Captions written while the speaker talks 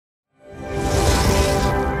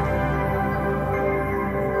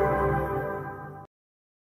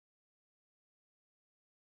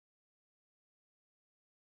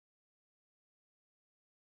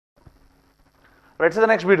Let's say the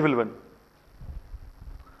next beautiful one.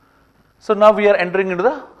 So now we are entering into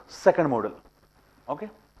the second model. Okay.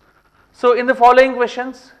 So in the following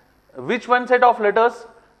questions, which one set of letters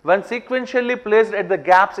when sequentially placed at the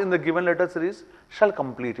gaps in the given letter series shall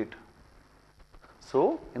complete it?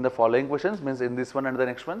 So in the following questions, means in this one and the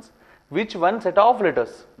next ones, which one set of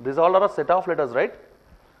letters, these all are a set of letters, right?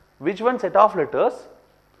 Which one set of letters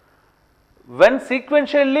when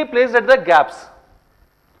sequentially placed at the gaps,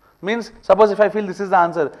 means suppose if I feel this is the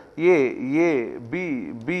answer A,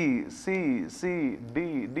 B, C,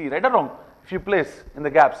 D, D, right or wrong? If you place in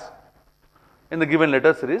the gaps in the given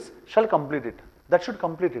letter series, shall complete it. That should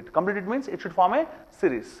complete it. Complete it means it should form a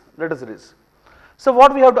series, letter series. So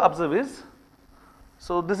what we have to observe is,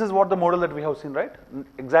 so this is what the model that we have seen, right?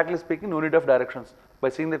 Exactly speaking, no need of directions. By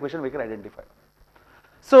seeing the question, we can identify.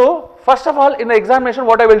 So first of all, in the examination,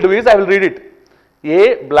 what I will do is I will read it.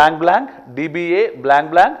 A blank blank, DBA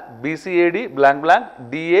blank blank, BCAD blank blank,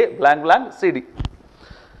 DA blank blank, CD.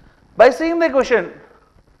 By seeing the question,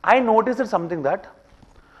 I noticed something that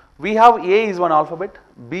we have A is one alphabet,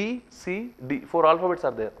 B, C, D, 4 alphabets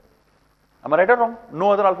are there. Am I right or wrong?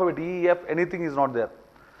 No other alphabet, E, F, anything is not there.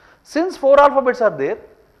 Since 4 alphabets are there,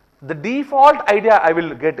 the default idea I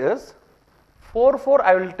will get is 4, 4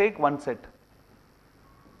 I will take one set,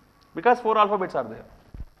 because 4 alphabets are there.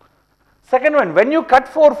 Second one, when you cut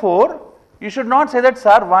 4, 4, you should not say that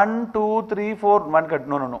sir 1, 2, 3, 4, 1 cut.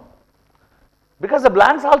 No, no, no. Because the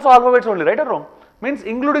blanks also alphabets only, right or wrong? Means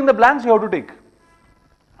including the blanks you have to take.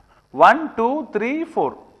 1, 2, 3,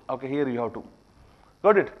 4. Okay, here you have to.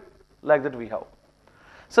 Got it? Like that we have.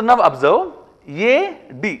 So now observe A,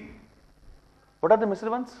 D. What are the missing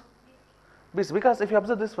ones? BC. Because if you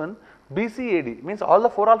observe this one, B, C, A, D means all the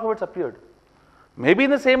 4 alphabets appeared. Maybe in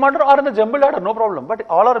the same order or in the jumbled order, no problem. But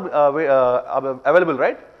all are available,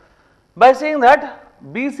 right? By saying that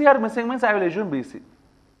BC are missing means I will assume BC.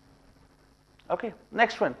 Okay.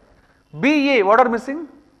 Next one. BA, what are missing?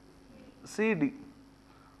 CD.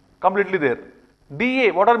 Completely there.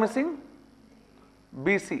 DA, what are missing?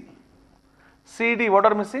 BC. CD, what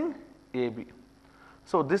are missing? AB.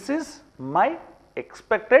 So this is my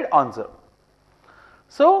expected answer.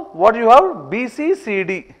 So what you have? BC,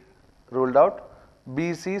 CD ruled out.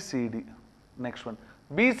 BC, CD. Next one.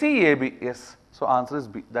 BC, AB. Yes. So answer is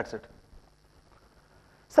B. That's it.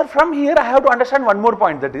 Sir, from here I have to understand one more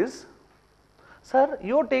point, that is, sir,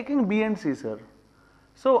 you are taking B and C, sir.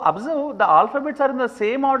 So observe, the alphabets are in the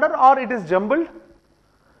same order or it is jumbled.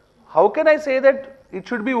 How can I say that it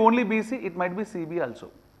should be only BC? It might be CB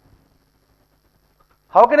also.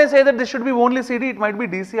 How can I say that this should be only CD? It might be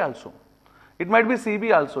DC also. It might be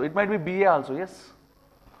CB also. It might be BA also. Yes.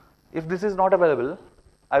 If this is not available,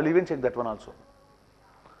 I will even check that one also.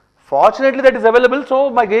 Fortunately, that is available, so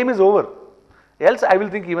my game is over. Else, I will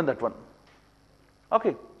think even that one.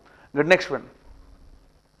 Okay. Good. Next one.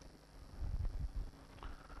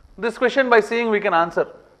 This question, by seeing we can answer.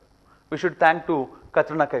 We should thank to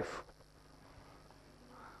Katrina Kaif.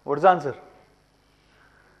 What is the answer?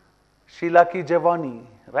 Sheila ki Jawani.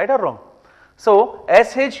 Right or wrong? So,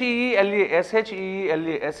 SHEELA,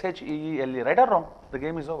 SHEELA, SHEELA. Right or wrong? The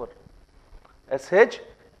game is over. SHEELA,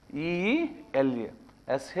 SHEELA,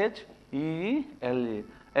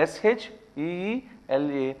 SHEELA,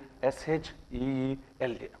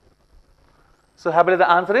 SHEELA. So, happily the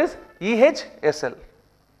answer is EHSL.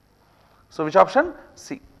 So, which option?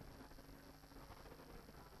 C.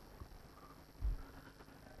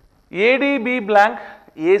 ADB blank,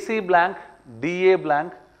 AC blank, DA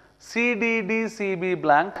blank, CDDCB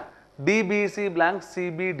blank, DBC blank,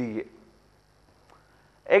 CBDA.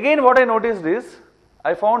 Again, what I noticed is,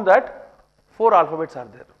 I found that 4 alphabets are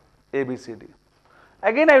there, A, B, C, D.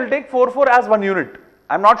 Again, I will take 4, 4 as one unit.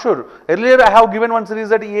 I am not sure. Earlier, I have given one series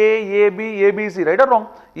that A, B, A, B, C, right or wrong?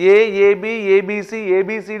 A, B, A, B, C, A,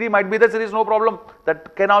 B, C, D might be the series, no problem.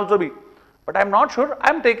 That can also be. But I am not sure. I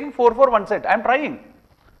am taking 4, 4 one set. I am trying.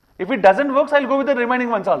 If it doesn't work, I will go with the remaining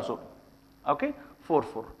ones also. Okay? 4,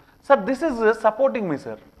 4. Sir, this is supporting me,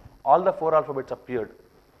 sir. All the 4 alphabets appeared.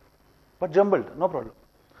 But jumbled, no problem.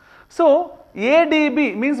 So,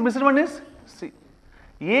 ADB means missing one is C.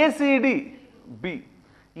 ACD, B.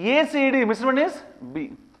 ACD, missing one is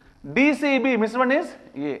B. DCB, missing one is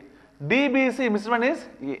A. DBC, missing one is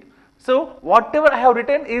A. So, whatever I have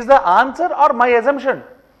written is the answer or my assumption.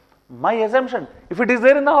 My assumption. If it is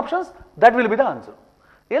there in the options, that will be the answer.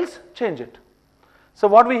 Else, change it. So,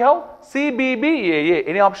 what we have? CBBAA.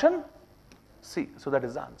 Any option? C. So, that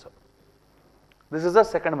is the answer. This is the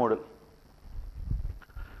second model.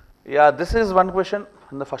 Yeah, this is one question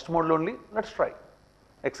in the first model only. Let's try.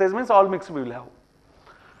 Exercise means all mixed we will have.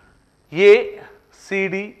 A,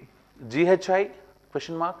 CD, GHI,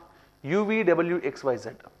 question mark, U, V, W, X, Y, Z.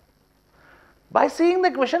 By seeing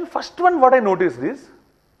the question, first one what I noticed is,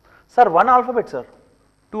 sir, 1 alphabet, sir,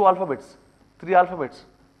 2 alphabets, 3 alphabets,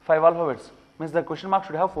 5 alphabets, means the question mark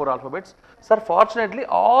should have 4 alphabets. Sir, fortunately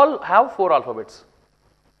all have 4 alphabets.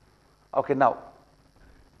 Okay, now,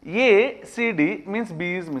 A, C, D means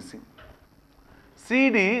B is missing. C,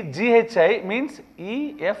 D, G, H, I means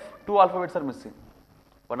E, F, 2 alphabets are missing.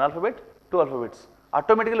 1 alphabet, 2 alphabets.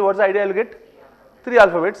 Automatically what's the idea I will get? 3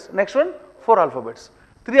 alphabets. Next one, 4 alphabets.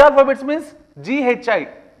 3 alphabets means G, H, I,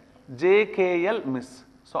 J, K, L miss.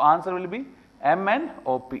 So answer will be M, N,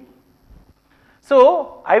 O, P.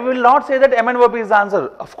 So I will not say that M, N, O, P is the answer.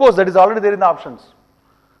 Of course, that is already there in the options.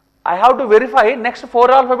 I have to verify next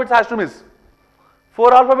 4 alphabets has to miss.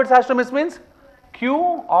 4 alphabets has to miss means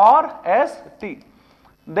Q, R, S, T.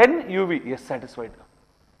 Then U, V. Yes, satisfied.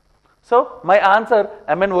 So my answer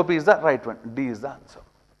M, N, O, P is the right one. D is the answer.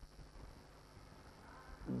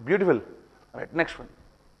 Beautiful. Right, next one.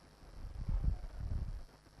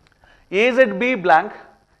 A, Z, B blank,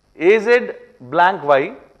 A, Z blank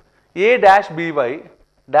Y, A dash B Y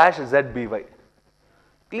dash Z B Y.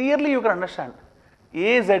 Clearly you can understand.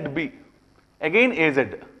 A, Z, B. Again A, Z.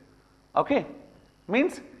 Okay.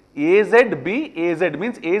 Means A, Z, B, A, Z.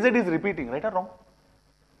 Means A, Z is repeating, right or wrong?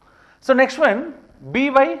 So next one, B,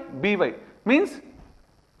 Y, B, Y. Means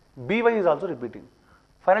B, Y is also repeating.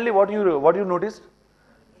 Finally, what you noticed?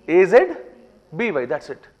 A, Z, B, Y. That's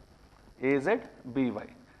it. A, Z, B, Y.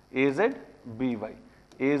 A, Z, B, Y.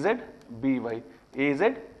 A, Z, B, Y. A,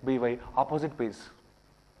 Z, B, Y. Opposite page.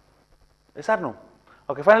 Yes or no?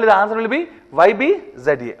 Okay, finally the answer will be Y, B,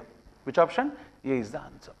 Z, A. Which option? A is the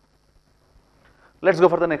answer. Let's go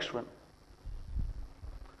for the next one.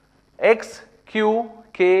 X, Q,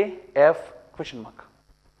 K, F, question mark.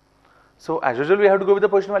 So as usual we have to go with the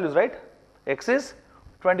position values, right? X is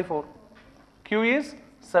 24. Q is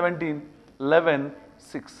 17, 11,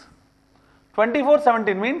 6. 24,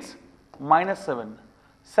 17 means minus 7.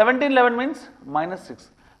 17, 11 means minus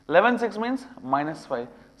 6. 11, 6 means minus 5.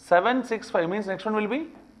 7, 6, 5 means next one will be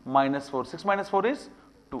minus 4. 6 minus 4 is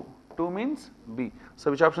 2. 2 means B.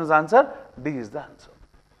 So which option is the answer? D is the answer.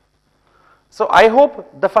 So I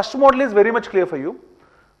hope the first model is very much clear for you.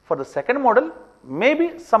 For the second model,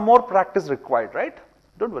 maybe some more practice required, right?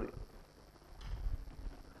 Don't worry.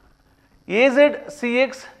 AZ,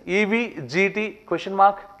 CX, EV, GT, question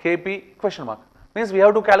mark, KP, question mark. Means we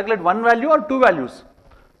have to calculate one value or two values?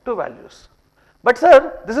 Two values. But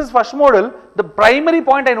sir, this is first model. The primary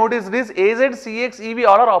point I noticed is AZ, CX, EV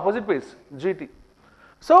all are opposite pace, GT.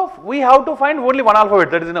 So we have to find only one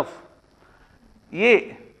alphabet, that is enough.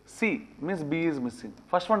 A, C means B is missing.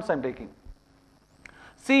 First ones I am taking.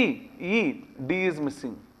 C, E, D is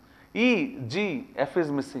missing. E, G, F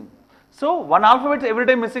is missing. So one alphabet every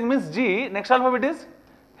time missing means G, next alphabet is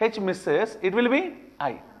H misses, it will be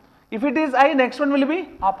I. If it is I, next one will be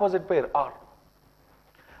opposite pair R.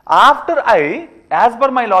 After I, as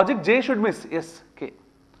per my logic, J should miss, yes, K.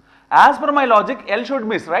 As per my logic, L should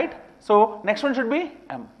miss, right? So next one should be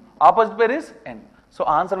M. Opposite pair is N. So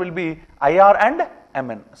answer will be IR and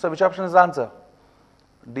MN. So which option is the answer?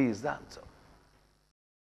 D is the answer.